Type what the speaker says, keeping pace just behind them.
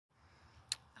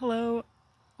Hello,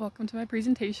 welcome to my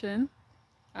presentation.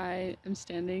 I am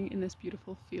standing in this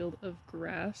beautiful field of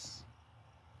grass.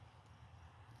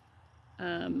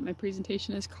 My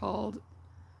presentation is called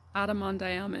Adam on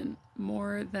Diamond,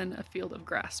 More Than a Field of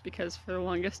Grass, because for the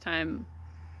longest time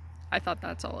I thought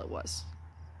that's all it was,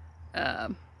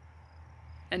 and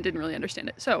didn't really understand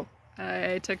it. So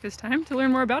I took this time to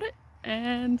learn more about it,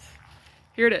 and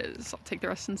here it is. I'll take the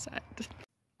rest inside.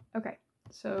 Okay,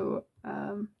 so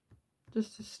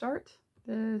just to start,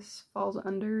 this falls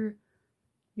under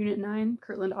Unit 9,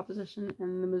 Kirtland Opposition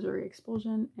and the Missouri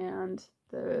Expulsion, and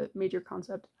the major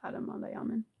concept, Adam on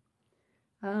Diamond.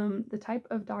 The type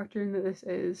of doctrine that this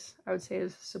is, I would say,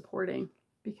 is supporting,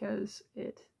 because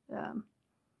it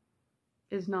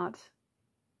is not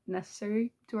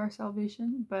necessary to our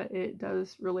salvation, but it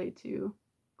does relate to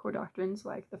core doctrines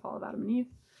like the fall of Adam and Eve,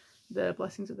 the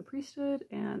blessings of the priesthood,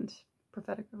 and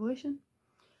prophetic revelation.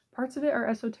 Parts of it are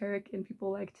esoteric, and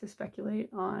people like to speculate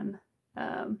on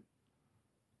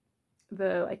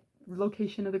the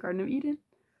location of the Garden of Eden,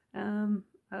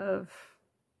 of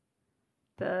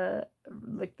the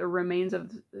remains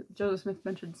of Joseph Smith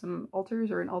mentioned some altars,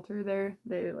 or an altar there.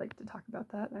 They like to talk about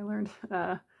that, I learned,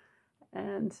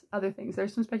 and other things.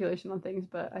 There's some speculation on things,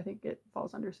 but I think it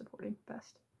falls under supporting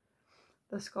best.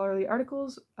 The scholarly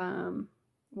articles,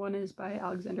 one is by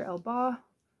Alexander L. Baugh,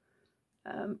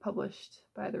 published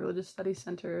by the Religious Studies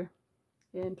Center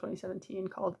in 2017,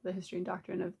 called The History and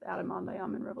Doctrine of the Adam on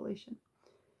Diamond Revelation.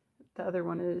 The other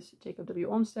one is Jacob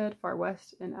W. Olmsted, Far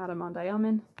West and Adam on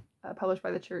Diamond, published by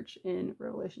the Church in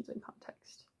Revelations and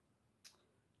Context.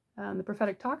 The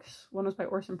Prophetic Talks, one was by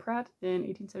Orson Pratt in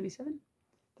 1877.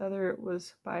 The other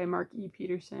was by Mark E.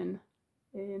 Peterson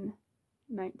in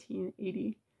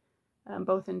 1980,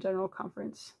 both in General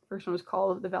Conference. The first one was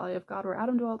called The Valley of God Where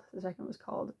Adam Dwelt. The second was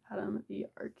called Adam the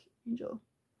Archangel.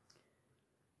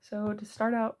 So to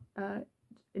start out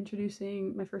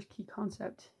introducing my first key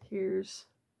concept, here's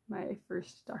my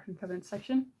first Doctrine and Covenants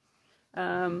section.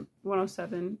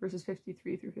 107 verses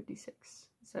 53 through 56.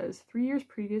 It says, 3 years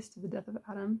previous to the death of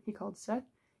Adam, he called Seth,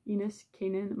 Enos,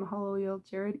 Canaan, Mahalaleel,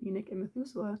 Jared, Enoch, and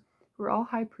Methuselah, who were all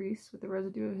high priests with the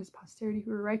residue of his posterity who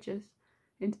were righteous,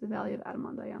 into the valley of Adam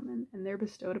on Diamond, and there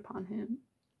bestowed upon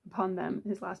them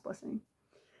his last blessing.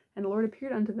 And the Lord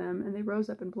appeared unto them, and they rose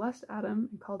up and blessed Adam,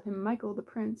 and called him Michael the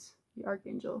Prince, the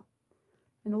Archangel.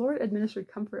 And the Lord administered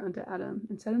comfort unto Adam,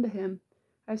 and said unto him,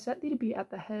 I have set thee to be at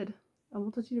the head. A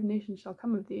multitude of nations shall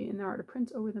come of thee, and thou art a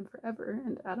prince over them forever.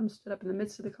 And Adam stood up in the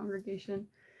midst of the congregation,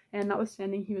 and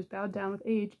notwithstanding he was bowed down with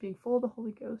age, being full of the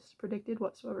Holy Ghost, predicted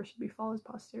whatsoever should befall his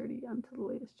posterity unto the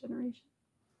latest generation.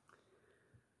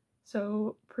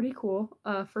 So, pretty cool.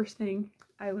 First thing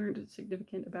I learned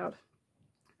significant about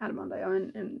Adam on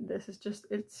Diamond, and this is just,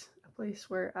 it's a place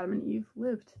where Adam and Eve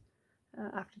lived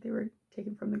after they were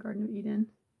taken from the Garden of Eden.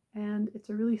 And it's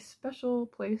a really special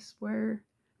place where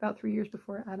about 3 years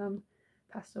before Adam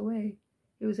passed away,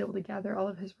 he was able to gather all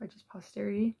of his righteous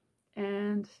posterity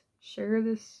and share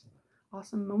this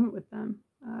awesome moment with them,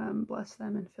 bless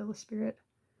them and fill the Spirit.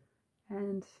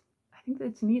 And I think that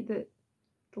it's neat that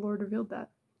the Lord revealed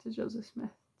that to Joseph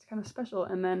Smith. It's kind of special.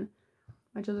 And then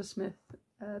my Joseph Smith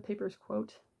papers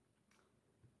quote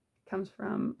comes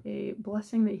from a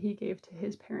blessing that he gave to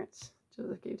his parents.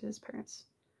 Joseph gave to his parents.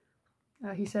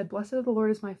 He said, Blessed of the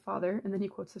Lord is my Father, and then he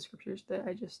quotes the scriptures that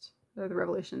the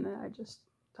revelation that I just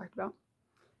talked about.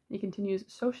 And he continues,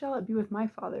 So shall it be with my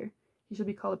Father. He shall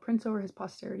be called a prince over his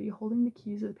posterity, holding the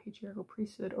keys of the patriarchal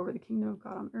priesthood over the kingdom of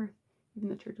God on earth, even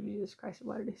the church of Jesus Christ of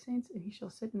Latter-day Saints, and he shall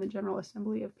sit in the general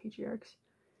assembly of patriarchs,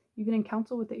 even in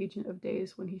council with the Ancient of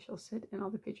Days, when he shall sit, and all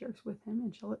the patriarchs with him,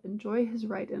 and shall enjoy his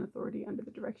right and authority under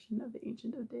the direction of the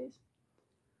Ancient of Days.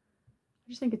 I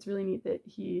just think it's really neat that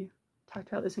he talked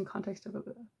about this in context of a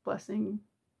blessing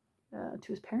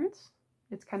to his parents.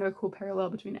 It's kind of a cool parallel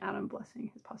between Adam blessing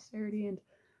his posterity and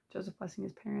Joseph blessing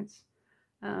his parents.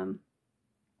 And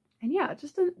yeah,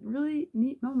 just a really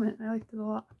neat moment. I liked it a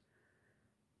lot.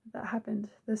 That happened.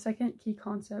 The second key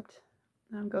concept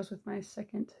goes with my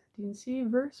second D&C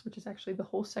verse, which is actually the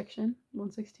whole section,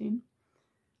 116.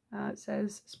 It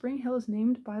says, Spring Hill is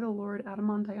named by the Lord Adam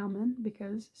on Diamond,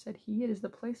 because, said he, it is the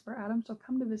place where Adam shall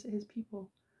come to visit his people,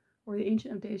 where the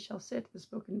Ancient of Days shall sit, as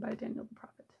spoken by Daniel the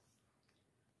prophet.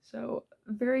 So,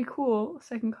 very cool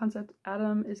second concept.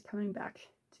 Adam is coming back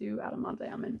to Adam on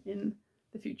Diamond in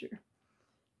the future.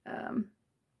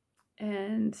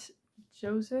 And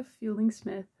Joseph Fielding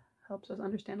Smith helps us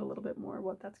understand a little bit more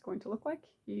what that's going to look like.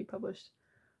 He published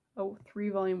a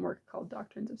 3-volume work called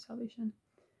Doctrines of Salvation.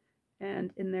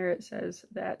 And in there it says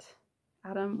that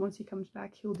Adam, once he comes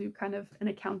back, he'll do kind of an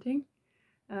accounting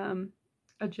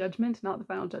a judgment, not the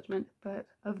final judgment, but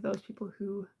of those people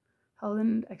who held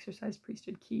and exercised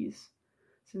priesthood keys,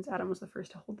 since Adam was the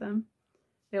first to hold them.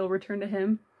 They'll return to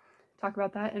him, talk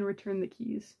about that, and return the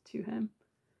keys to him.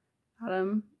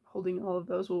 Adam, holding all of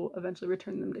those, will eventually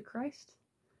return them to Christ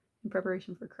in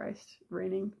preparation for Christ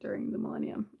reigning during the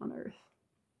millennium on earth,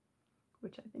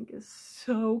 which I think is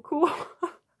so cool.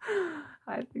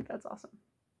 I think that's awesome.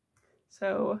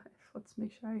 So let's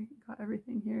make sure I got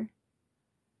everything here.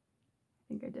 I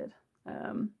think I did.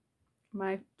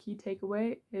 My key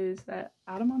takeaway is that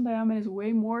Adam-ondi-Ahman is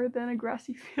way more than a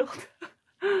grassy field.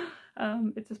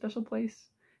 It's a special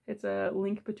place. It's a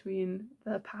link between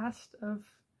the past of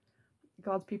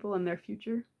God's people and their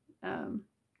future. And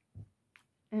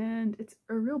it's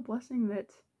a real blessing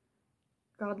that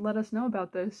God let us know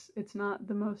about this. It's not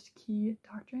the most key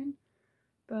doctrine,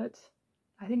 but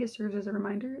I think it serves as a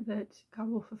reminder that God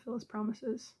will fulfill his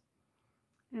promises.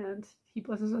 And he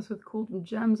blesses us with cool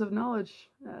gems of knowledge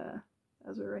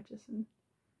as we're righteous and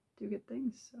do good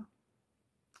things. So,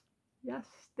 yes,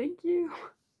 thank you.